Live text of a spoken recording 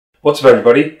What's up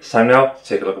everybody, it's time now to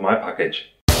take a look at my package.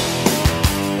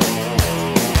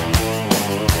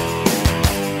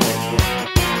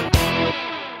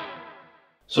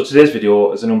 So today's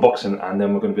video is an unboxing and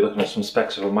then we're going to be looking at some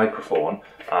specs of a microphone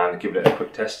and giving it a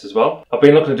quick test as well. I've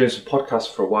been looking at doing some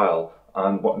podcasts for a while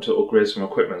and wanting to upgrade some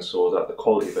equipment so that the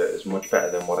quality of it is much better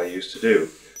than what I used to do.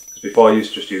 Because before I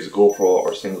used to just use a GoPro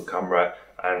or a single camera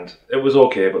and it was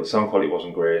okay, but the sound quality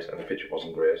wasn't great and the picture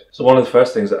wasn't great. So one of the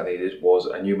first things that I needed was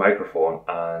a new microphone,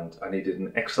 and I needed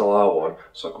an XLR one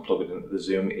so I can plug it into the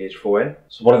Zoom H4n.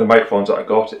 So one of the microphones that I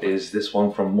got is this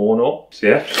one from MAONO. So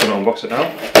yeah, just going to unbox it now.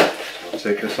 So I'll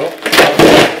take this off.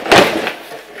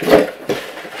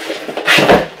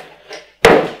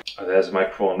 And there's the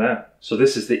microphone there. So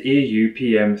this is the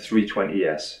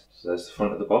AU-PM320S. So there's the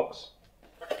front of the box.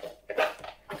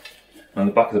 On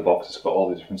the back of the box it's got all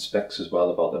the different specs as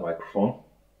well about the microphone.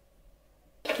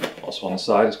 Also on the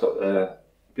side it's got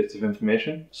bits of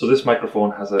information. So this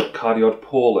microphone has a cardioid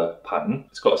polar pattern.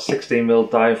 It's got a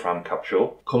 16mm diaphragm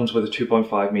capsule. Comes with a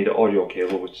 2.5 meter audio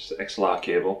cable, which is an XLR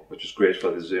cable, which is great for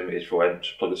the Zoom H4n.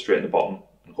 Just plug it straight in the bottom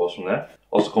and goes from there.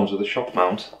 Also comes with a shock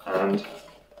mount, and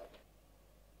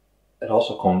it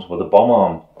also comes with a bomb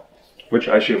arm, which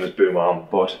I assume is boom arm,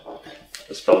 but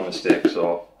a spelling mistake,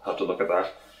 so I'll have to look at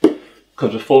that.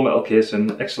 Comes with full metal casing,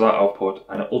 XLR output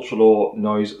and an ultra low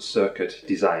noise circuit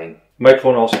design. The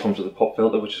microphone also comes with a pop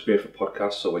filter, which is great for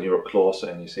podcasts, so when you're up close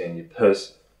and you're saying your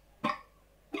purse,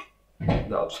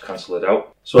 that'll just cancel it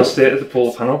out. So as stated, the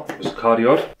polar panel was a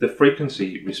cardioid. The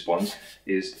frequency response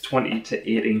is 20 to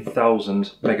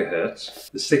 18,000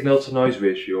 megahertz. The signal to noise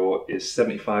ratio is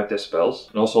 75 decibels.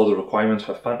 And also the requirements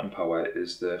for phantom power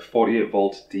is the 48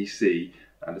 volt DC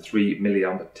and a 3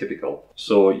 milliamp typical.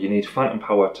 So you need phantom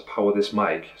power to power this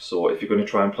mic. So if you're going to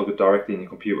try and plug it directly in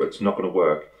your computer, it's not going to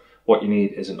work. What you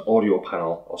need is an audio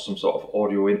panel or some sort of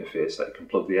audio interface that you can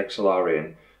plug the XLR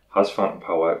in, has phantom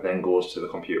power, then goes to the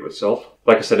computer itself.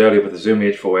 Like I said earlier, with the Zoom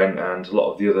H4n and a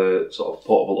lot of the other sort of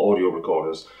portable audio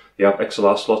recorders, they have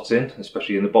XLR slots in,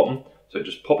 especially in the bottom. So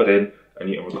just pop it in and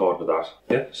you can record with that.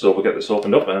 Yeah, so we'll get this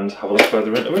opened up and have a look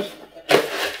further into it.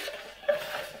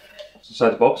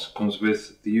 Inside the box comes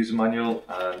with the user manual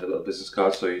and a little business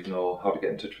card so you know how to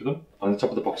get in touch with them. On the top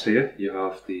of the box here you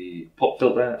have the pop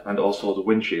filter and also the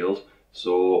windshield,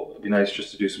 so it'd be nice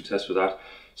just to do some tests with that.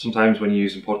 Sometimes when you're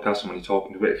using podcasts and when you're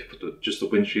talking to it, if you put just the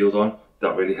windshield on,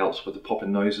 that really helps with the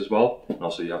popping noise as well, and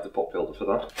also you have the pop filter for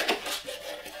that.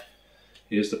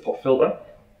 Here's the pop filter.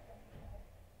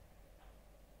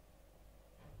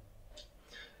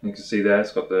 And you can see there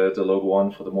it's got the logo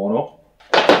on for the MAONO.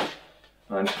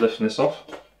 And just lifting this off,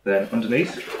 then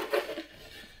underneath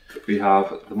we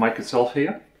have the mic itself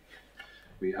here,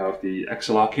 we have the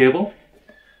XLR cable,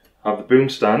 have the boom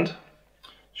stand,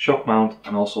 shock mount,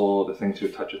 and also the thing to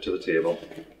attach it to the table.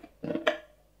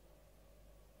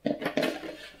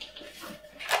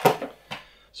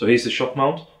 So here's the shock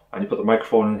mount, and you put the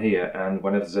microphone in here, and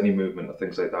whenever there's any movement or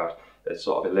things like that, it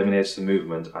sort of eliminates the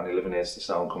movement and eliminates the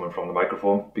sound coming from the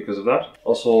microphone because of that.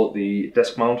 Also the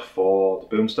desk mount for the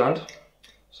boom stand.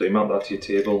 So you mount that to your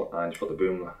table and you put the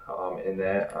boom arm in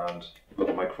there and you put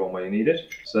the microphone where you need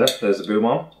it. So there's the boom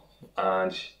arm,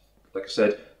 and like I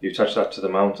said, you attach that to the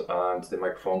mount and the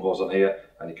microphone goes on here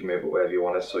and you can move it wherever you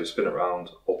want it. So you spin it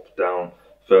around, up, down,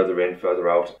 further in, further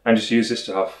out, and just use this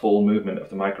to have full movement of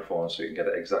the microphone so you can get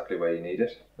it exactly where you need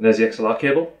it. And there's the XLR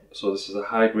cable. So this is a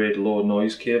high grade low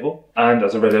noise cable, and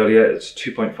as I read earlier it's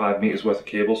 2.5 meters worth of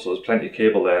cable, so there's plenty of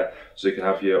cable there so you can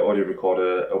have your audio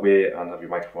recorder away and have your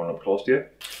microphone up close to you.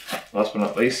 Last but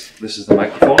not least, this is the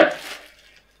microphone.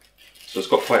 So it's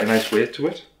got quite a nice weight to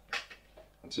it.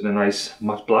 It's in a nice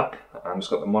matte black and it's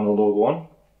got the MAONO logo on.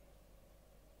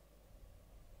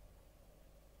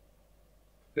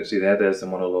 You can see there's the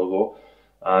MAONO logo,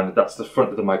 and that's the front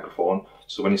of the microphone.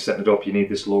 So when you're setting it up, you need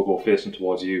this logo facing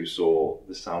towards you so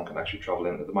the sound can actually travel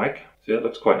into the mic. So yeah, it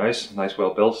looks quite nice,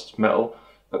 well built. It's metal,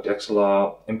 got the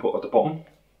XLR input at the bottom.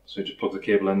 So you just plug the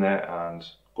cable in there and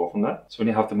go from there. So when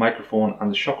you have the microphone and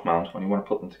the shock mount, when you want to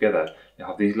put them together, you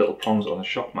have these little prongs on the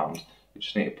shock mount. You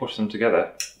just need to push them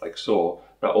together like so.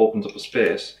 That opens up a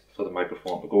space for the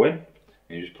microphone to go in.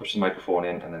 And you just push the microphone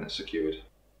in and then it's secured.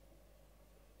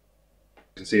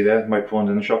 You can see there, the microphone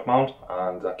in the shock mount,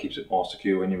 and that keeps it more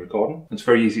secure when you're recording. It's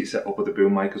very easy to set up with the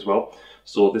boom mic as well.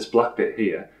 So this black bit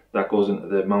here, that goes into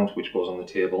the mount which goes on the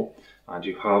table, and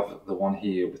you have the one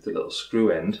here with the little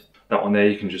screw end. That one there,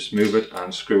 you can just move it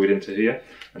and screw it into here,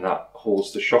 and that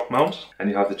holds the shock mount. And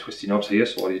you have the twisty knobs here,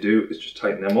 so all you do is just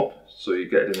tighten them up so you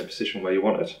get it in the position where you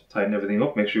want it. Tighten everything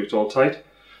up, make sure it's all tight.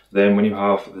 Then when you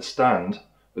have the stand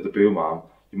with the boom arm,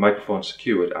 your microphone's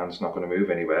secured and it's not going to move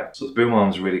anywhere. So the boom arm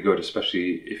is really good,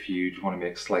 especially if you want to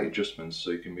make slight adjustments,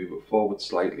 so you can move it forward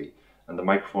slightly and the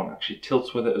microphone actually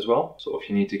tilts with it as well. So if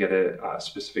you need to get it at a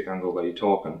specific angle that you're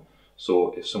talking,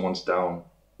 so if someone's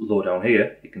low down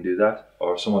here, you can do that,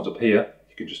 or if someone's up here,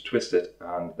 you can just twist it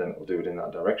and then it'll do it in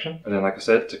that direction. And then, like I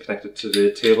said, to connect it to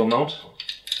the table mount,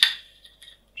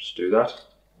 just do that.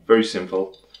 Very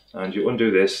simple. And you undo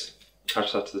this,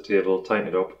 attach that to the table, tighten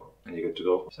it up, and you're good to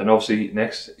go. Then obviously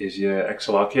next is your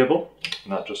XLR cable,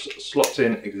 and that just slots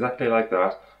in exactly like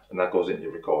that, and that goes into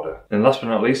your recorder. And last but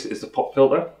not least is the pop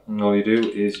filter, and all you do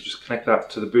is just connect that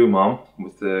to the boom arm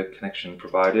with the connection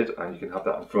provided, and you can have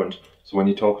that in front. So when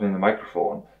you're talking in the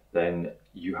microphone, then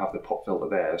you have the pop filter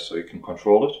there so you can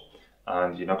control it,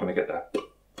 and you're not going to get that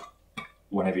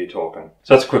whenever you're talking.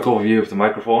 So that's a quick overview of the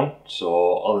microphone. So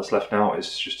all that's left now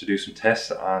is just to do some tests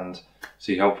and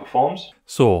see how it performs.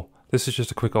 So this is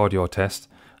just a quick audio test.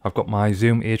 I've got my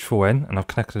Zoom H4n and I've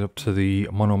connected up to the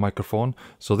mono microphone.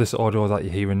 So this audio that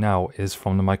you're hearing now is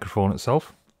from the microphone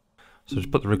itself. So just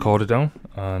put the recorder down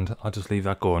and I'll just leave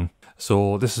that going.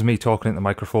 So this is me talking into the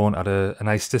microphone at a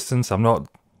nice distance. I'm not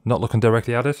looking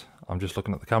directly at it. I'm just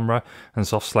looking at the camera and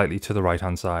it's off slightly to the right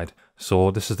hand side.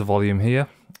 So this is the volume here.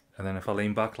 And then if I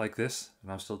lean back like this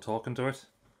and I'm still talking to it,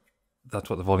 that's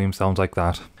what the volume sounds like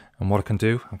that. And what I can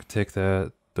do, I can take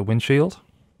the windshield.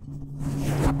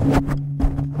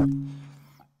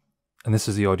 And this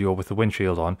is the audio with the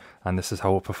windshield on, and this is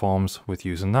how it performs with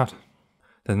using that.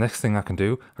 The next thing I can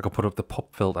do, I can put up the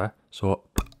pop filter, so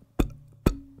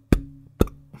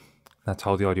that's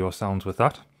how the audio sounds with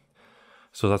that.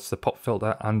 So that's the pop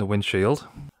filter and the windshield.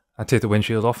 I take the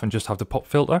windshield off and just have the pop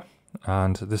filter,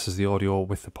 and this is the audio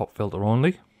with the pop filter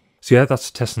only. So yeah, that's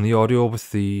testing the audio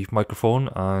with the microphone,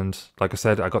 and like I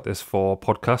said, I got this for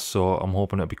podcasts, so I'm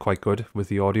hoping it'll be quite good with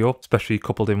the audio, especially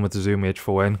coupled in with the Zoom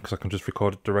H4n, because I can just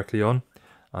record it directly on,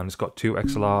 and it's got 2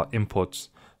 XLR inputs,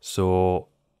 so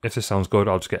if this sounds good,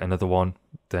 I'll just get another one,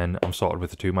 then I'm sorted with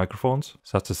the 2 microphones.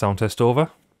 So that's the sound test over.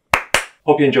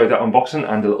 Hope you enjoyed that unboxing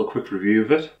and a little quick review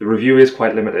of it. The review is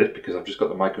quite limited because I've just got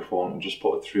the microphone and just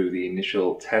put it through the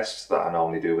initial tests that I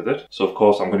normally do with it. So of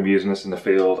course I'm going to be using this in the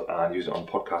field and use it on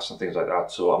podcasts and things like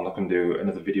that. So I'm not going to do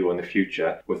another video in the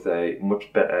future with a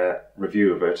much better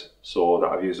review of it, so that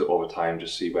I've used it over time,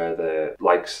 just see where the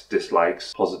likes,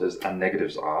 dislikes, positives and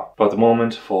negatives are. But at the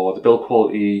moment, for the build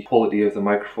quality of the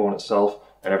microphone itself,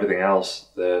 and everything else,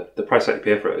 the price that you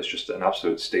pay for it is just an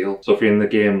absolute steal. So if you're in the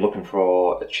game looking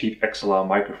for a cheap XLR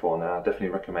microphone, then I definitely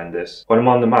recommend this. When I'm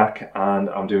on the Mac and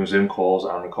I'm doing Zoom calls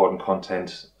and recording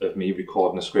content of me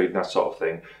recording the screen, that sort of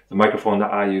thing, the microphone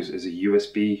that I use is a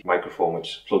USB microphone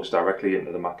which plugs directly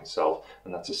into the Mac itself,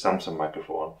 and that's a Samsung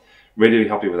microphone. Really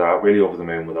happy with that, really over the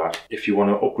moon with that. If you want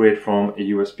to upgrade from a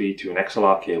USB to an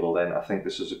XLR cable, then I think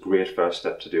this is a great first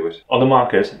step to do it. On the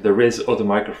market, there is other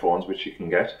microphones which you can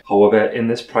get. However, in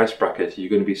this price bracket, you're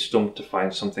going to be stumped to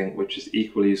find something which is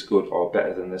equally as good or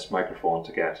better than this microphone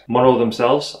to get. Mono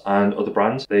themselves and other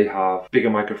brands, they have bigger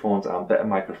microphones and better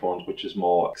microphones, which is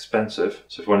more expensive.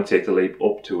 So if you want to take the leap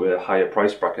up to a higher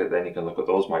price bracket, then you can look at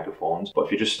those microphones. But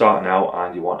if you're just starting out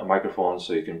and you want a microphone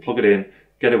so you can plug it in,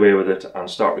 get away with it and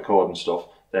start recording stuff,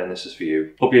 then this is for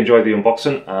you. Hope you enjoyed the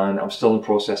unboxing, and I'm still in the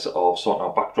process of sorting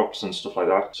out backdrops and stuff like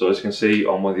that. So as you can see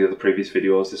on one of the other previous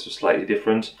videos, this was slightly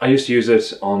different. I used to use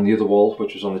it on the other wall,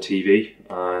 which was on the TV,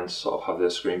 and sort of have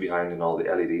the screen behind and all the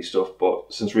LED stuff.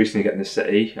 But since recently getting this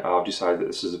settee, I've decided that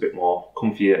this is a bit more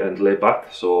comfier and laid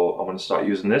back, so I'm going to start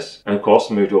using this. And of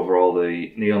course I moved over all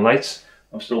the neon lights.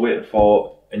 I'm still waiting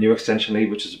for a new extension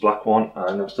lead, which is a black one,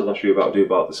 and I'm still not sure what to do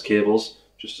about this cables,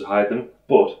 just to hide them.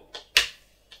 But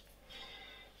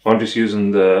if I'm just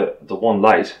using the one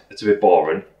light, it's a bit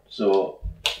boring, so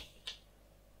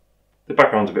the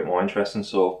background's a bit more interesting,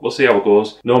 so we'll see how it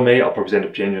goes. Knowing me, I'll probably end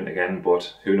up changing it again,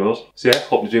 but who knows. So yeah,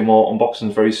 hope to do more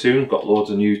unboxings very soon. Got loads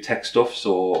of new tech stuff,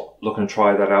 so looking to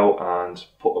try that out and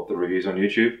put up the reviews on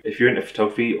YouTube. If you're into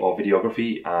photography or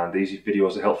videography and these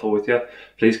videos are helpful with you,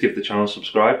 please give the channel a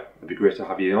subscribe. It'd be great to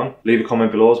have you on. Leave a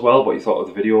comment below as well, what you thought of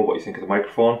the video, what you think of the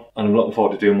microphone, and I'm looking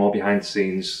forward to doing more behind the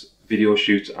scenes video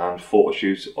shoots and photo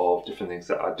shoots of different things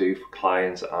that I do for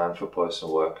clients and for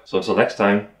personal work. So until next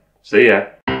time, see ya.